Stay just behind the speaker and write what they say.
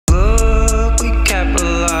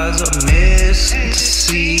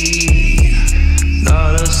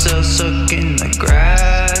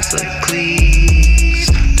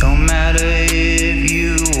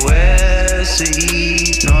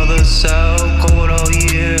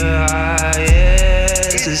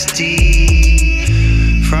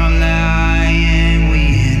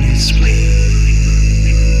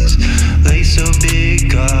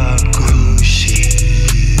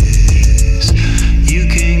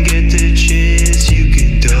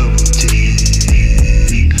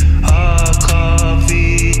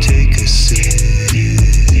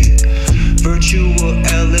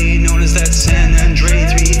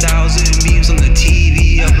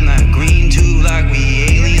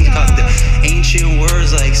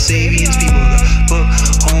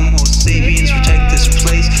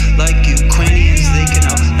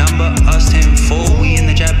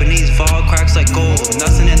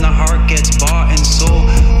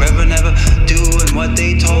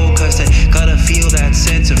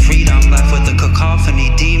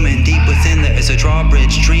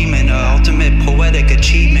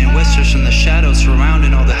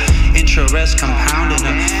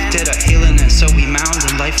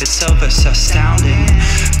itself is astounding.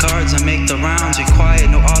 Guards that make the rounds, be quiet,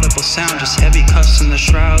 no audible sound, just heavy cuffs in the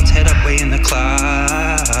shrouds, head up way in the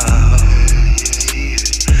clouds.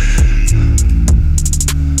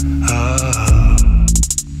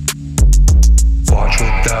 Watch with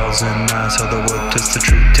 1,000 eyes, how the wood is the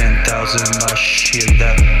truth, 10,000 I hear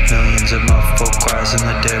that millions of muffled cries in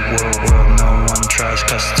the dead world no one tries.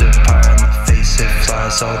 Custard pie in the face, it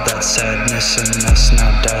flies. All that sadness in us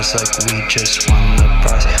now dies like we just won the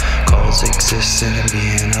prize. Calls existing and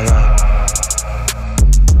being alive.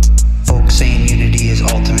 Folks saying unity is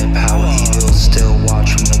ultimate power. Evil still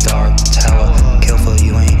watch from the dark tower. Kill for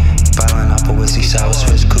you ain't violent up a whiskey sour.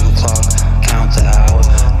 Switch cuckoo clock, count the hour.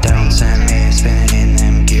 Down sand man spinning in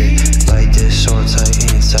them gear. Like this sword tight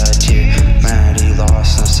inside cheer. Humanity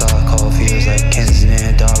lost in solid cold fears. Like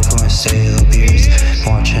Kensington dog who sailor beers.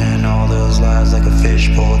 Watching all those lies like a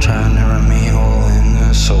fishbowl. Trying to remain whole in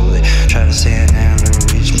the soul. They try to say I never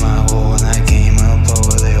reach my goal. When that game up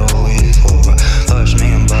over they always over. Flush,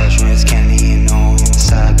 make them blush when it's candy and all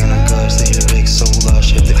inside. Gonna gush, they the big so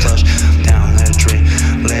lush. If they flush down their drain,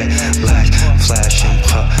 let light flash and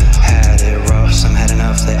puff. Had it rough, some had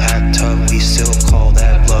enough, they act tough. We still call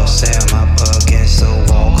that bluff. Say I'm up against the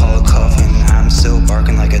wall, call a cuff. And I'm still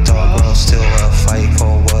barking like a dog. Well, still a fight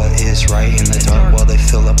for what is right in the dark. While they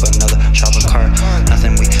fill up another shopping cart.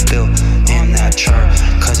 Nothing we built in that chart.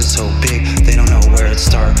 Cause it's so big, they don't know where it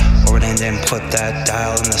start. Or then put that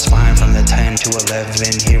dial in the spine from the 10 to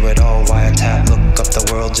 11. Hear it all, wiretap, look up the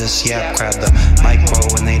world, just yap. Grab the micro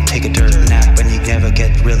and they take a dirt nap. And you never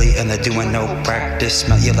get really, and they're doing no practice.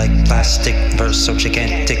 Melt you like plastic, verse so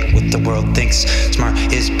gigantic. What the world thinks smart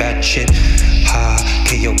is bad shit. Ha,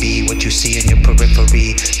 K.L.B, what you see in your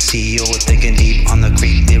periphery. CEO thinking deep on the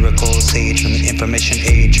Greek lyrical sage. From the information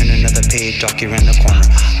age, turn another page, doc you're in the corner.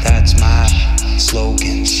 That's my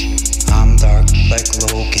slogans. I'm dark like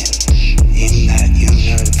Logan. In that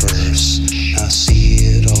universe, now see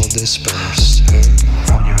it all disperse.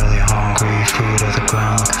 When you're really hungry, food off the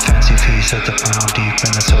ground, like a fancy feast at the pound. Deep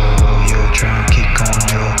in the soul, you'll drown. Keep going,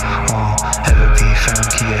 you'll won't ever be found.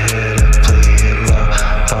 Keep your